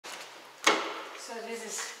So this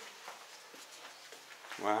is...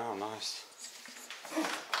 Wow, nice.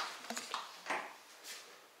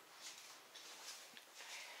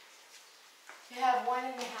 You have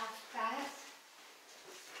 1.5 baths.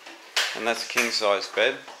 And that's a king-size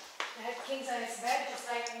bed. You have king-size bed, just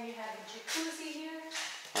like when you have a jacuzzi here.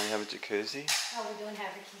 Oh, you have a jacuzzi? Oh, we don't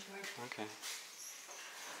have a keyboard. Okay.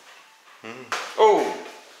 Oh!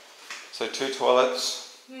 So 2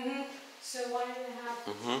 toilets. So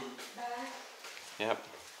 1.5 bath. Yep.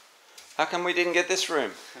 How come we didn't get this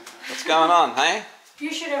room? What's going on, hey?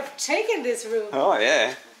 You should have taken this room. Oh,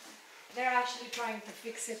 yeah. They're actually trying to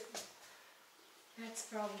fix it. That's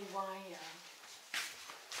probably why.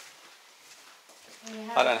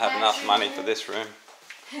 I don't have enough money for this room.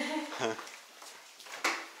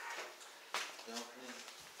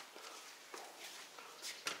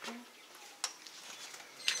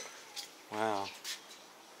 Wow.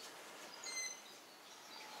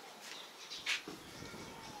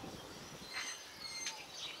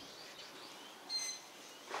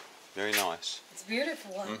 Very nice. It's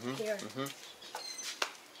beautiful here.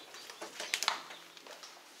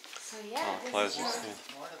 So yeah, Oh, close this.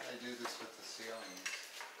 Why do they do this with the ceilings?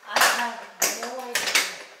 I have no idea.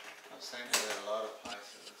 I've seen it at a lot of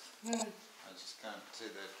places. I just can't see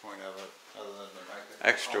the point of it other than to make it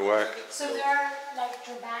Extra work. So there are like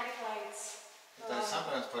dramatic lights. They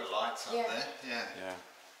sometimes put lights up there. Yeah.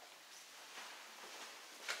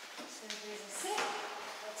 So there's a sink.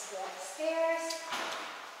 Let's go upstairs.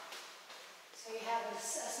 So you have a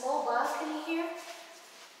small balcony here.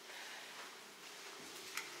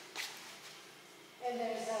 And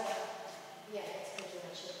there's it's pretty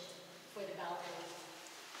much it for the balcony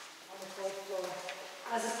on the 4th floor.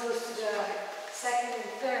 As opposed to the 2nd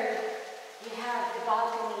and 3rd, you have the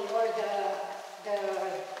balcony or the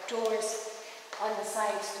doors on the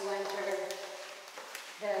sides to enter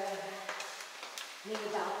the mini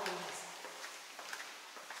balconies.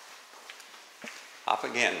 Up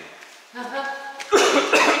again. You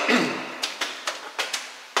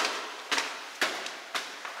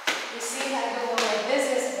see, I don't know where this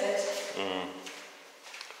is, but...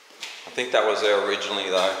 I think that was there originally,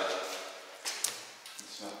 though.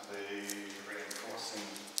 It's not the reinforcing,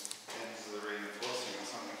 ends of the reinforcing or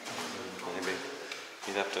something. Maybe.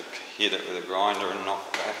 You'd have to hit it with a grinder and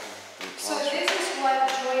knock back. So this is what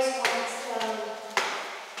Joyce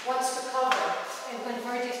wants to cover and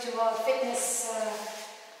convert it to a fitness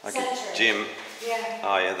Like center. a gym. Yeah.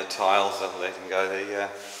 Oh yeah, the tiles, they'll let them go there, yeah.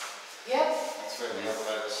 Yep. That's where the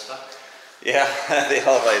elevator's stuck. Yeah, the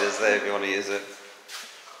elevator's there if you want to use it.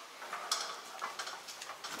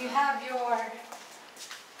 You have your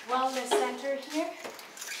wellness center here.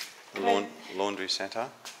 Laundry centre.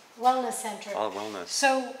 Wellness center. Oh, wellness.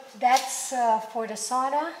 So that's for the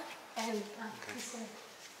sauna and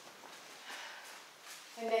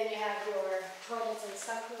and then you have your toilets and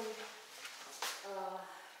stuff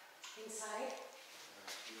inside.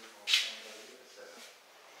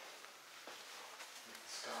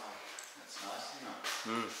 That's nice,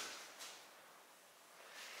 isn't it?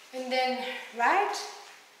 And then right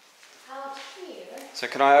out here. So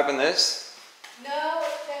can I open this? No,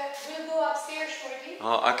 we'll go upstairs shortly.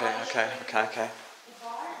 Oh, okay. The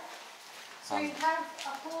bar. So you have a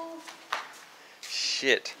whole,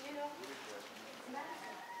 Shit. you know,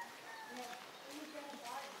 massive. Yeah. You get a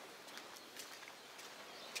bar.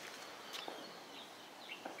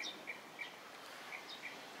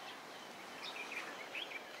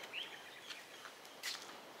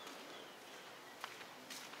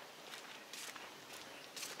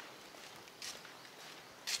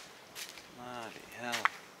 Bloody hell.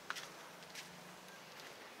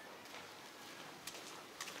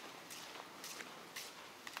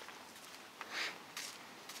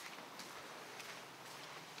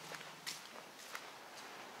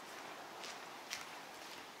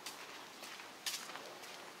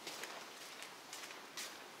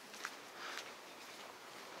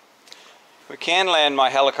 We can land my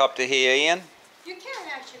helicopter here, Ian. You can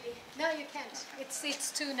actually. No, you can't.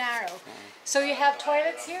 It's too narrow. So you have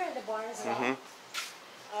toilets here in the barn as well.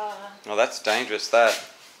 Oh, that's dangerous, that.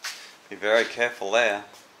 Be very careful there.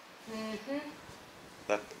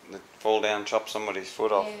 That fall down, chop somebody's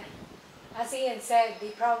foot off. Yeah. As Ian said, they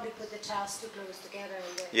probably put the tiles too close together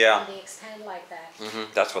and they expand like that.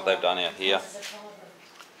 That's what they've done out here. Causes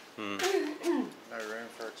a problem. No room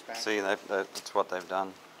for expansion. See, that's what they've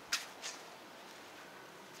done.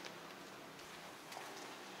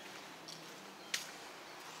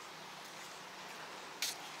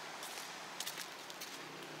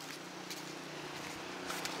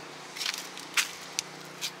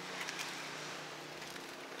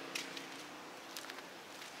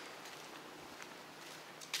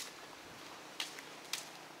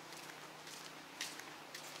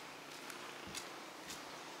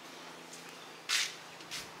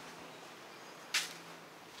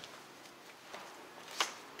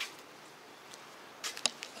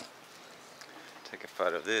 Take a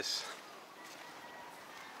photo of this.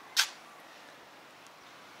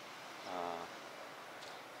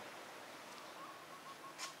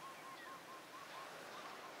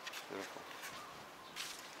 Beautiful.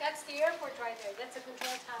 That's the airport right there. That's a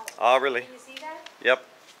control tower. Oh, really? Can you see that? Yep.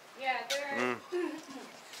 Yeah, they're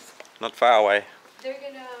Not far away. they're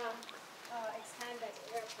gonna expand that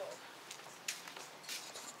airport.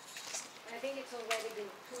 I think it's already been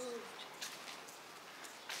approved.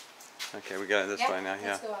 Okay, we go this way now.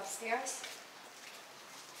 Yeah. Let's go upstairs.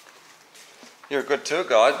 You're a good tour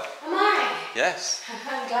guide. Am I? Yes.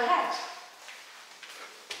 Go ahead.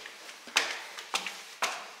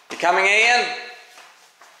 You coming, Ian?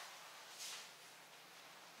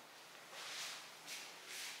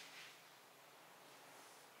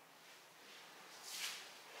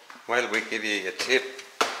 Well, we give you a tip.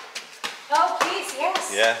 Oh, please,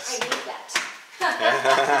 yes. Yes. I need that.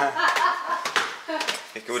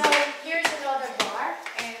 It would, So here's another bar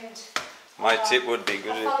and my tip would be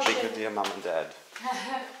good. Be good to your mum and dad.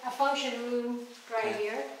 a function room right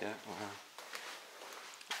here. Yeah. Wow.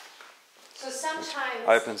 So sometimes,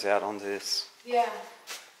 Opens out on this. yeah,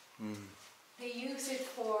 they use it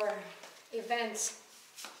for events.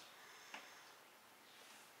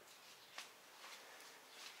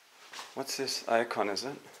 What's this? Aircon, is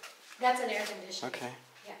it? That's an air conditioner. Okay.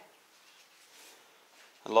 Yeah.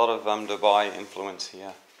 A lot of Dubai influence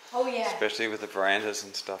here, Oh yeah, especially with the verandas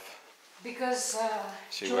and stuff. because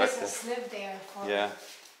She Joyce worked has lived there for Yeah.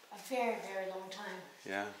 a very, very long time.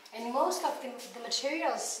 Yeah. And most of the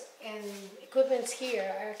materials and equipments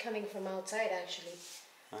here are coming from outside actually.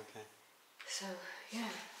 Okay. So, yeah.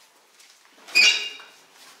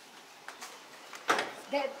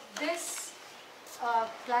 This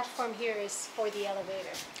platform here is for the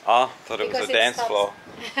elevator. Ah, thought it was Because a it dance stops- floor.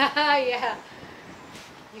 Yeah.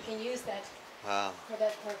 You can use that Wow. for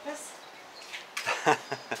that purpose.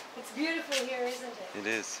 It's beautiful here, isn't it? It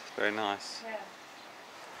is. It's very nice. Yeah.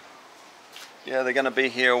 Yeah, they're going to be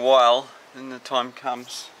here a while, and the time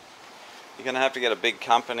comes. You're going to have to get a big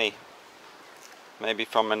company, maybe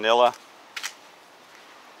from Manila,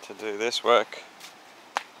 to do this work.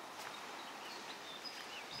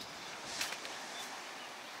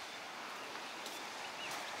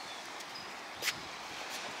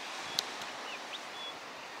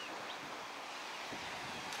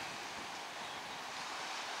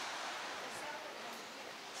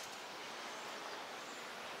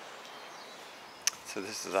 So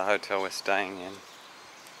this is the hotel we're staying in.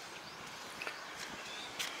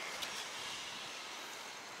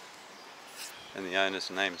 And the owner's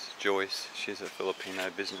name's Joyce. She's a Filipino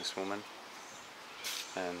businesswoman.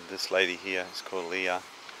 And this lady here is called Leah.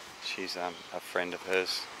 She's a friend of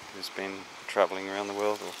hers who's been traveling around the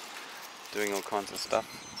world or doing all kinds of stuff.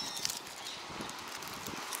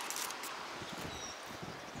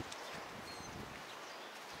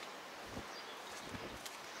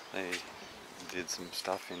 They did some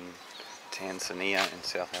stuff in Tanzania and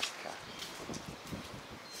South Africa.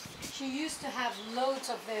 She used to have loads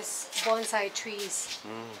of this bonsai trees.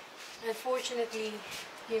 Unfortunately,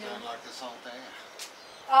 you know. Like this whole thing.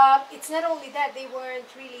 It's not only that, they weren't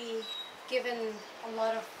really given a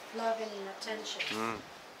lot of love and attention.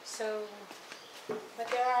 So, but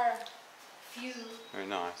there are few Very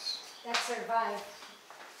nice. that survive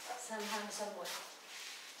somehow, somewhere.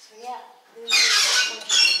 So yeah, this is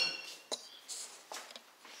unfortunate.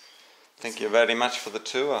 Thank you very much for the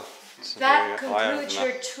tour. It's a That very concludes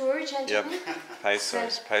eye-opener. your tour, gentlemen. Yep,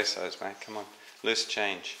 pesos, mate. Come on, loose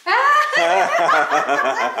change.